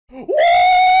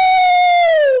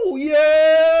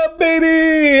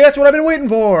That's what I've been waiting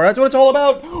for. That's what it's all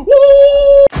about. Woo!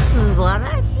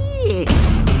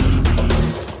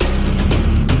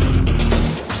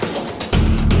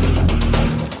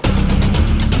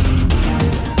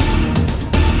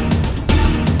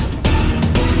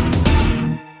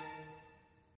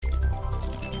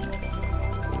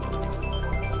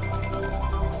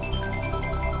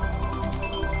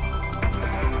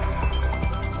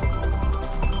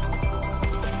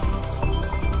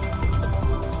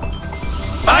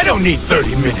 I don't need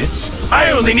 30 minutes.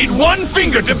 I only need one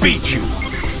finger to beat you.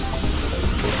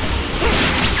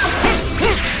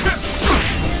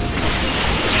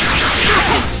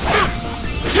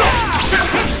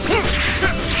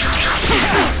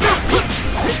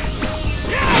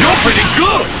 You're pretty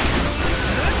good.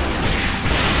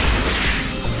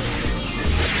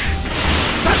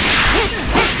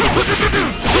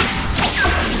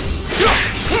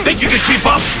 Think you can keep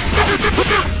up?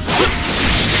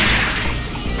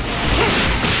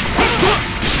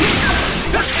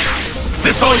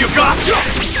 This all you got?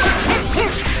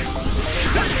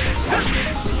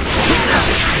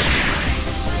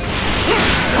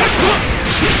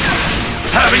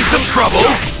 Having some trouble?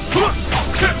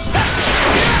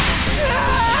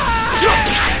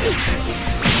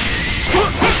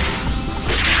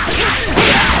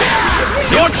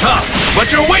 You're tough,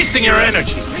 but you're wasting your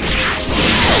energy.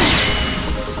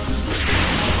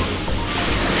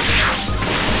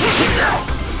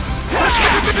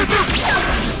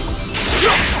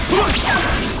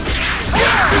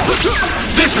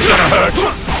 This is gonna hurt!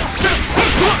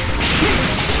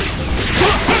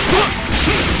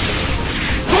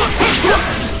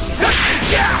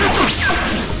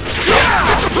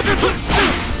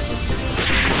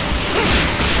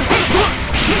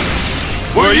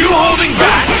 Were you holding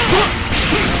back?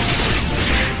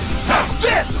 How's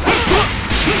this?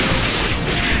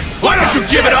 Why don't you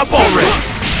give it up already?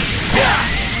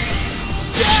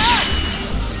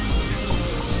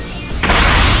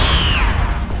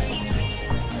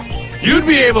 You'd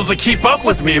be able to keep up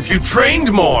with me if you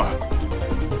trained more.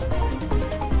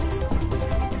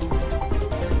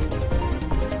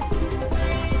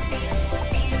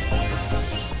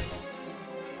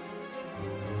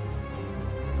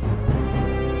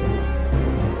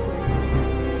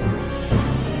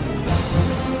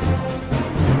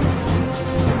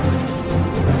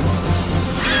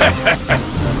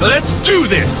 Let's do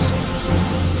this!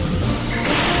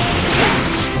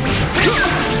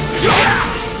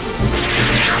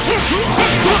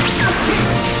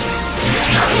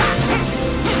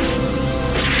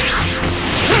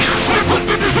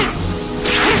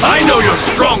 I know you're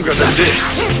stronger than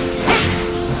this!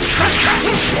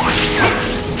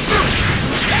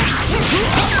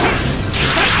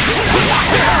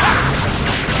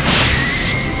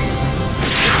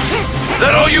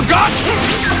 That all you got?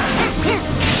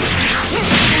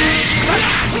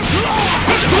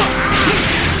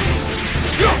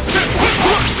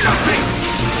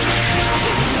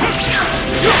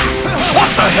 What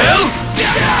the hell?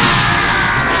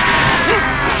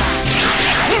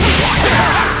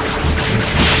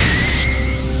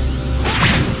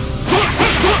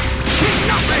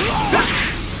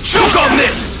 Choke on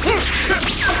this!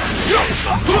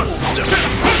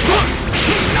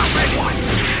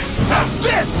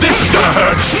 This is gonna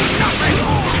hurt!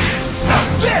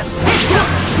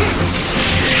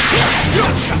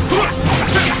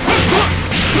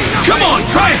 Come on,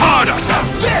 try harder!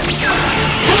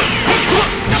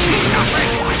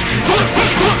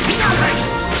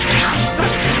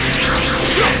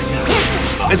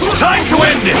 It's time to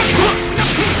end this!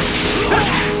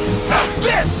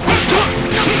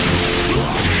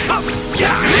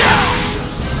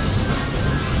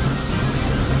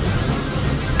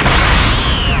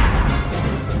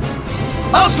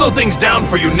 I'll slow things down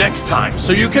for you next time,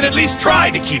 so you can at least try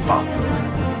to keep up.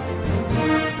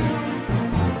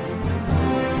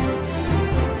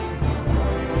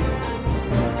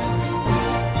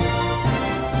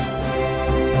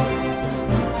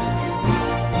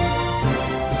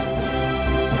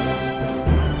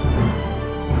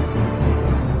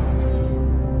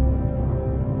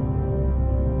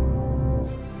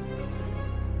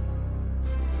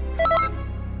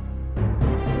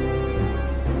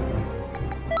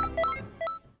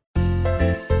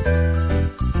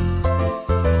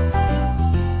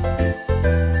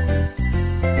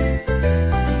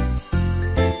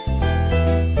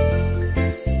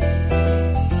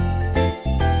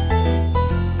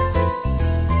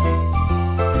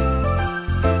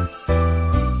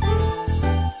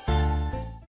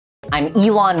 I'm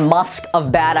Elon Musk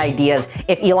of bad ideas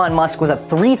if Elon Musk was a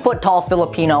 3-foot tall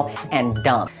Filipino and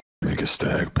dumb. Make a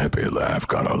stack, Pepe laugh,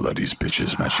 got all of these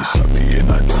bitches, man, she suck me in,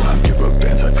 I do not give up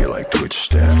bands, I feel like Twitch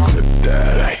staff, clip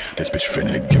that, ay, this bitch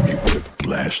finna give me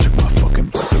whiplash, took my fucking